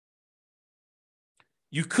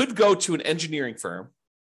 You could go to an engineering firm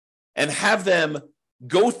and have them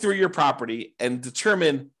go through your property and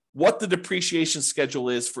determine what the depreciation schedule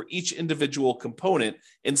is for each individual component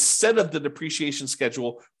instead of the depreciation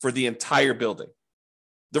schedule for the entire building.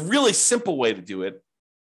 The really simple way to do it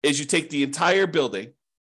is you take the entire building,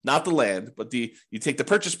 not the land, but you take the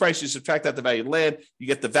purchase price, you subtract out the value of the land, you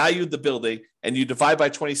get the value of the building, and you divide by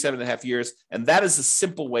 27 and a half years, and that is a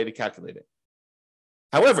simple way to calculate it.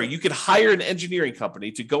 However, you could hire an engineering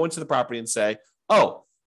company to go into the property and say, oh,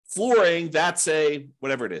 flooring, that's a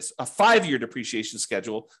 5-year depreciation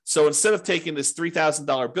schedule. So instead of taking this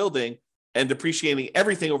 $3,000 building and depreciating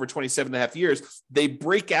everything over 27 and a half years, they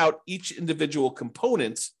break out each individual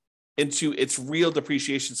component into its real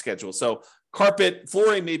depreciation schedule. So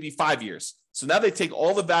flooring may be 5 years. So now they take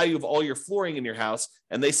all the value of all your flooring in your house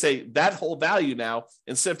and they say that whole value now,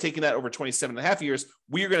 instead of taking that over 27 and a half years,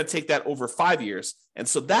 we are going to take that over 5 years. And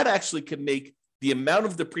so that actually can make the amount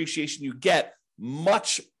of depreciation you get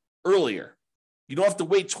much earlier. You don't have to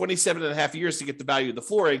wait 27 and a half years to get the value of the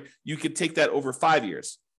flooring. You can take that over 5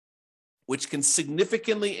 years, which can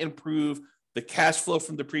significantly improve the cash flow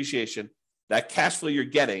from depreciation, that cash flow you're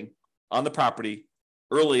getting on the property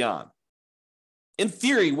early on. In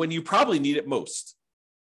theory, when you probably need it most.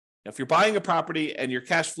 Now, if you're buying a property and your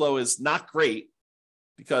cash flow is not great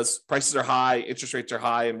because prices are high, interest rates are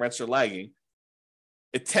high, and rents are lagging,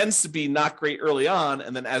 it tends to be not great early on.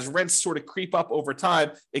 And then as rents sort of creep up over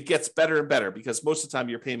time, it gets better and better because most of the time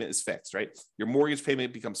your payment is fixed, right? Your mortgage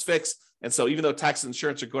payment becomes fixed. And so even though tax and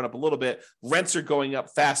insurance are going up a little bit, rents are going up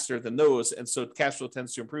faster than those. And so cash flow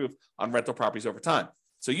tends to improve on rental properties over time.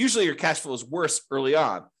 So usually your cash flow is worse early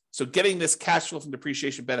on. So getting this cash flow from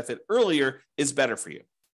depreciation benefit earlier is better for you.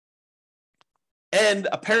 And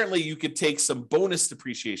apparently you could take some bonus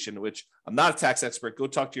depreciation, which I'm not a tax expert. Go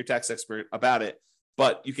talk to your tax expert about it.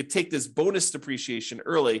 But you could take this bonus depreciation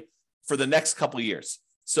early for the next couple of years.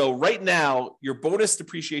 So right now, your bonus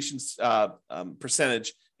depreciation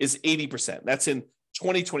percentage is 80%. That's in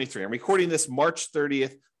 2023. I'm recording this March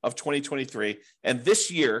 30th of 2023. And this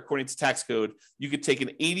year, according to tax code, you could take an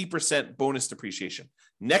 80% bonus depreciation.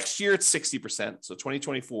 Next year, it's 60%. So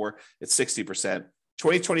 2024, it's 60%.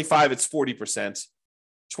 2025, it's 40%.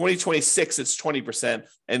 2026, it's 20%.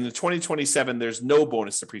 And in 2027, there's no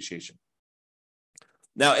bonus depreciation.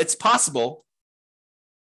 Now, it's possible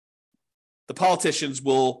the politicians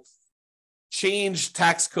will change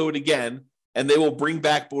tax code again, and they will bring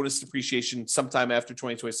back bonus depreciation sometime after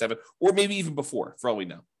 2027, or maybe even before, for all we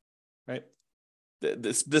know, right?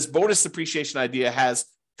 This bonus depreciation idea has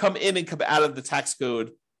come in and come out of the tax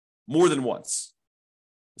code more than once.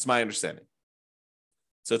 It's my understanding.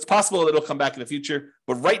 So it's possible that it'll come back in the future,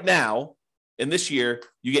 but right now, in this year,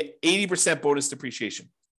 you get 80% bonus depreciation.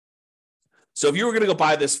 So if you were going to go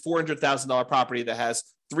buy this $400,000 property that has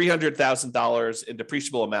 $300,000 in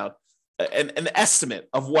depreciable amount, an estimate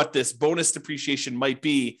of what this bonus depreciation might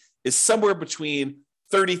be is somewhere between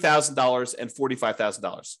 $30,000 and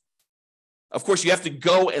 $45,000. Of course, you have to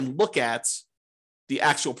go and look at the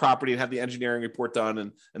actual property and have the engineering report done,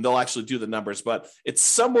 and they'll actually do the numbers. But it's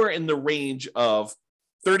somewhere in the range of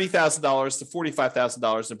 $30,000 to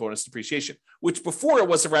 $45,000 in bonus depreciation, which before it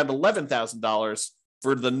was around $11,000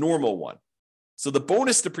 for the normal one. So the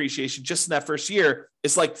bonus depreciation just in that first year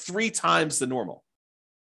is like 3 times the normal.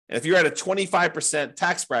 And if you're at a 25%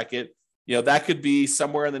 tax bracket, that could be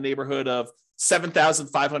somewhere in the neighborhood of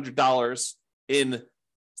 $7,500 in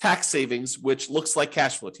tax savings, which looks like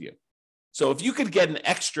cash flow to you. So if you could get an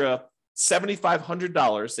extra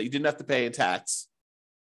 $7,500 that you didn't have to pay in tax,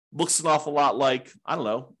 looks an awful lot like, I don't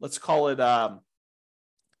know, let's call it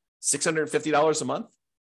 $650 a month.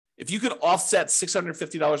 If you could offset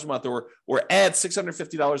 $650 a month or add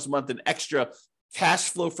 $650 a month in extra cash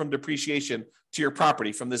flow from depreciation to your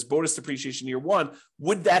property from this bonus depreciation year one,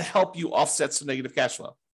 would that help you offset some negative cash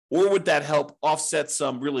flow? Or would that help offset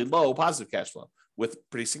some really low positive cash flow with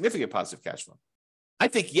pretty significant positive cash flow? I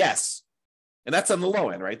think yes. And that's on the low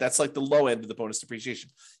end, right? That's like the low end of the bonus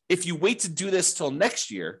depreciation. If you wait to do this till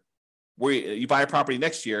next year, where you buy a property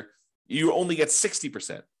next year, you only get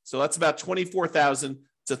 60%. So that's about $24,000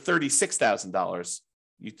 to $36,000.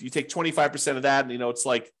 You take 25% of that, and it's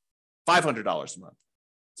like $500 a month.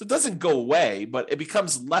 So it doesn't go away, but it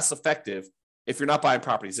becomes less effective if you're not buying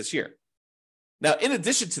properties this year. Now, in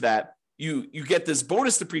addition to that, you get this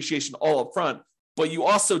bonus depreciation all up front, but you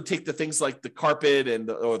also take the things like the carpet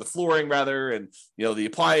or the flooring rather, and the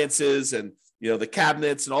appliances and the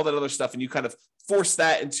cabinets and all that other stuff, and you kind of force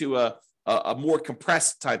that into a more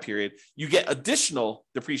compressed time period. You get additional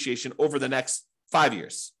depreciation over the next 5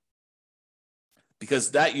 years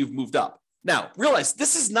because that you've moved up. Now, realize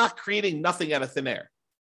this is not creating nothing out of thin air.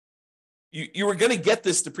 You were going to get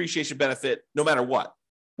this depreciation benefit no matter what.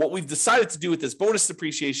 What we've decided to do with this bonus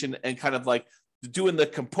depreciation and kind of like doing the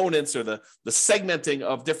components or the segmenting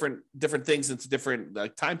of different things into different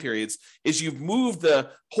time periods is you've moved the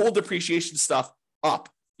whole depreciation stuff up.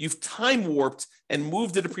 You've time warped and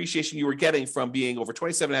moved the depreciation you were getting from being over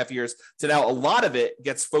 27 and a half years to now a lot of it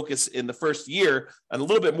gets focused in the first year and a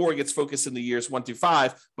little bit more gets focused in the years 1 through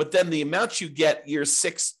 5. But then the amount you get years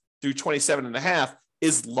 6 through 27 and a half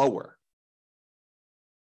is lower.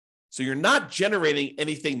 So you're not generating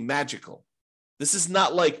anything magical. This is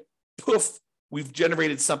not like, poof, we've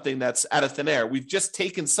generated something that's out of thin air. We've just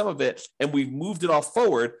taken some of it and we've moved it all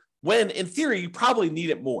forward when, in theory, you probably need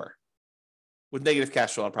it more with negative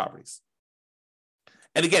cash flow on properties.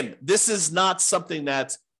 And again, this is not something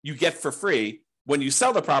that you get for free. When you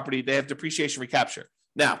sell the property, they have depreciation recapture.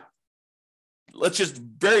 Now, let's just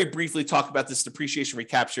very briefly talk about this depreciation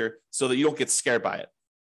recapture so that you don't get scared by it.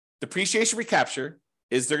 Depreciation recapture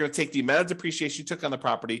is they're going to take the amount of depreciation you took on the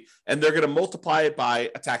property and they're going to multiply it by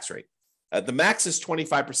a tax rate. The max is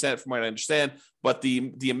 25% from what I understand, but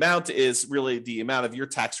the amount is really the amount of your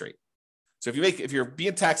tax rate. So if you're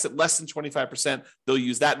being taxed at less than 25%, they'll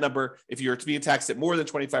use that number. If you're being taxed at more than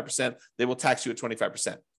 25%, they will tax you at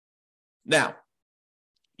 25%. Now,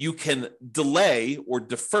 you can delay or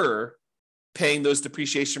defer paying those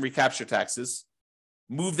depreciation recapture taxes,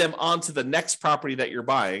 move them onto the next property that you're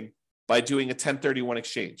buying by doing a 1031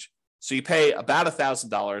 exchange. So you pay about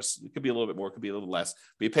 $1,000. It could be a little bit more, it could be a little less,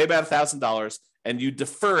 but you pay about $1,000 and you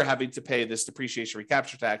defer having to pay this depreciation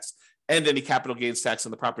recapture tax and any capital gains tax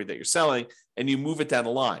on the property that you're selling, and you move it down the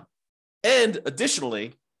line. And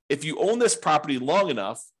additionally, if you own this property long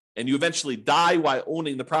enough and you eventually die while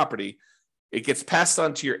owning the property, it gets passed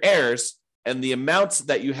on to your heirs, and the amounts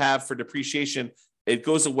that you have for depreciation, it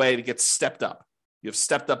goes away and it gets stepped up. You have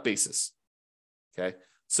stepped up basis. Okay.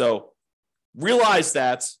 So realize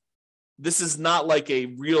that this is not like a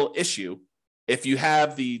real issue. If you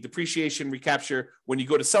have the depreciation recapture, when you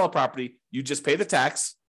go to sell a property, you just pay the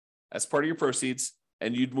tax as part of your proceeds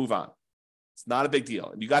and you'd move on. It's not a big deal.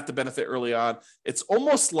 And you got the benefit early on. It's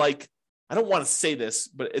almost like, I don't want to say this,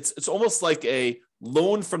 but it's almost like a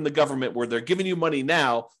loan from the government where they're giving you money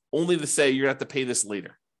now only to say you're going to have to pay this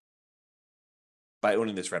later by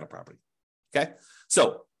owning this rental property. Okay.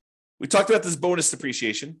 So we talked about this bonus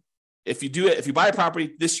depreciation. If you buy a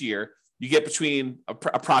property this year, you get between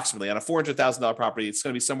approximately on a $400,000 property, it's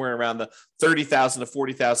going to be somewhere around the $30,000 to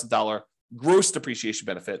 $40,000 gross depreciation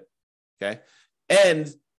benefit. Okay.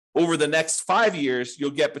 And over the next 5 years,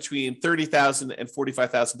 you'll get between $30,000 and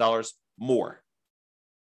 $45,000 more.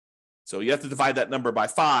 So you have to divide that number by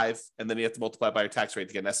 5, and then you have to multiply by your tax rate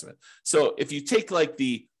to get an estimate. So if you take like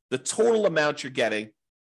the total amount you're getting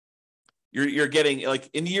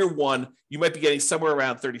like in year one, you might be getting somewhere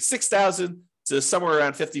around $36,000 to somewhere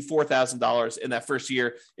around $54,000 in that first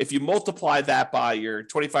year. If you multiply that by your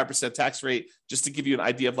 25% tax rate, just to give you an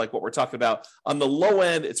idea of like what we're talking about, on the low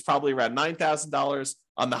end, it's probably around $9,000.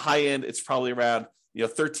 On the high end, it's probably around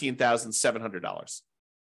 $13,700.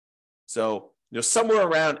 So somewhere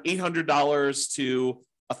around $800 to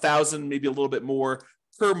 $1,000, maybe a little bit more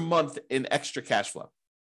per month in extra cash flow.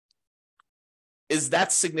 Is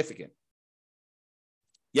that significant?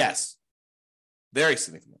 Yes, very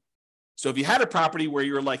significant. So if you had a property where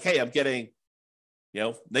you're like, hey, I'm getting,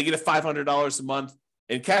 negative $500 a month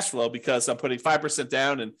in cash flow because I'm putting 5%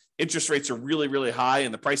 down and interest rates are really, really high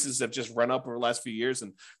and the prices have just run up over the last few years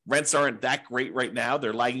and rents aren't that great right now.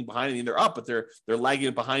 They're lagging behind. I mean, they're up, but they're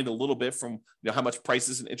lagging behind a little bit from how much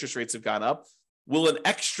prices and interest rates have gone up. Will an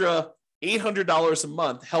extra $800 a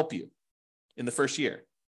month help you in the first year?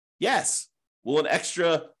 Yes. Will an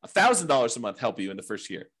extra $1,000 a month help you in the first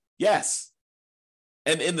year? Yes.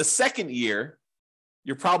 And in the second year,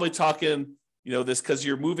 you're probably talking, this because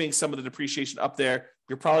you're moving some of the depreciation up there.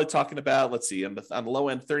 You're probably talking about, let's see, on the low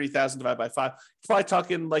end, 30,000 divided by 5. You're probably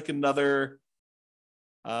talking like another,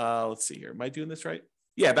 let's see here. Am I doing this right?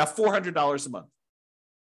 Yeah, about $400 a month.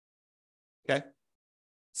 Okay.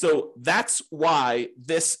 So that's why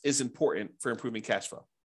this is important for improving cash flow.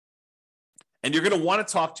 And you're going to want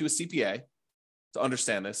to talk to a CPA to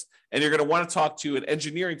understand this. And you're going to want to talk to an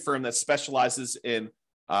engineering firm that specializes in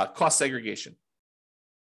cost segregation.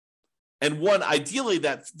 And one ideally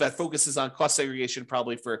that focuses on cost segregation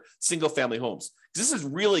probably for single family homes. This is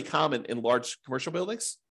really common in large commercial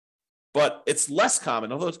buildings, but it's less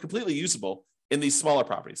common, although it's completely usable in these smaller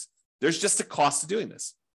properties. There's just a cost to doing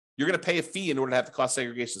this. You're going to pay a fee in order to have the cost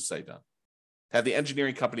segregation study done. Have the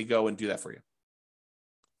engineering company go and do that for you.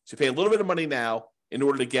 So you pay a little bit of money now in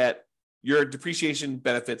order to get your depreciation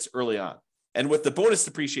benefits early on. And with the bonus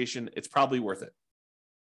depreciation, it's probably worth it.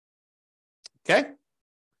 Okay?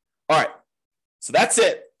 All right. So that's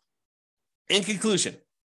it. In conclusion,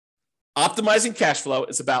 optimizing cash flow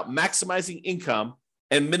is about maximizing income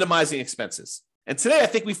and minimizing expenses. And today, I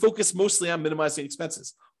think we focus mostly on minimizing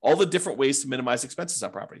expenses, all the different ways to minimize expenses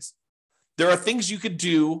on properties. There are things you could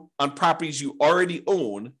do on properties you already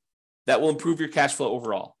own that will improve your cash flow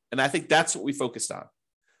overall. And I think that's what we focused on.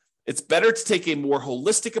 It's better to take a more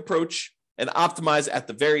holistic approach and optimize at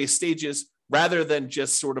the various stages rather than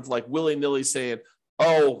just sort of like willy-nilly saying,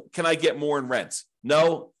 oh, can I get more in rent?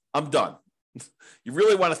 No, I'm done. You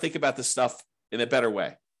really want to think about this stuff in a better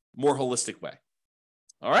way, more holistic way.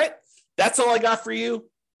 All right. That's all I got for you.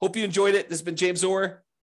 Hope you enjoyed it. This has been James Orr.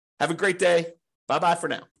 Have a great day. Bye-bye for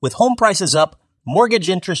now. With home prices up, mortgage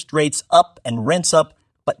interest rates up, and rents up,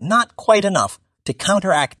 but not quite enough to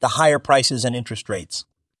counteract the higher prices and interest rates.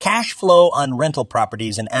 Cash flow on rental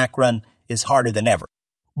properties in Akron is harder than ever.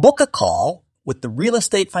 Book a call with the Real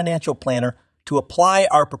Estate Financial Planner to apply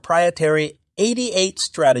our proprietary 88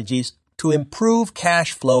 strategies to improve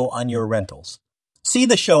cash flow on your rentals. See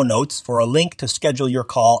the show notes for a link to schedule your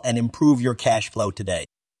call and improve your cash flow today.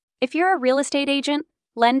 If you're a real estate agent,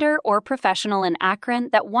 lender, or professional in Akron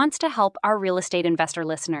that wants to help our real estate investor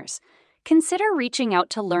listeners, consider reaching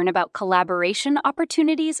out to learn about collaboration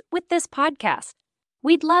opportunities with this podcast.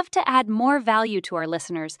 We'd love to add more value to our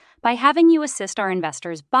listeners by having you assist our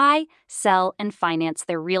investors buy, sell, and finance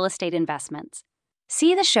their real estate investments.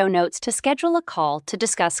 See the show notes to schedule a call to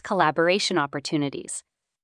discuss collaboration opportunities.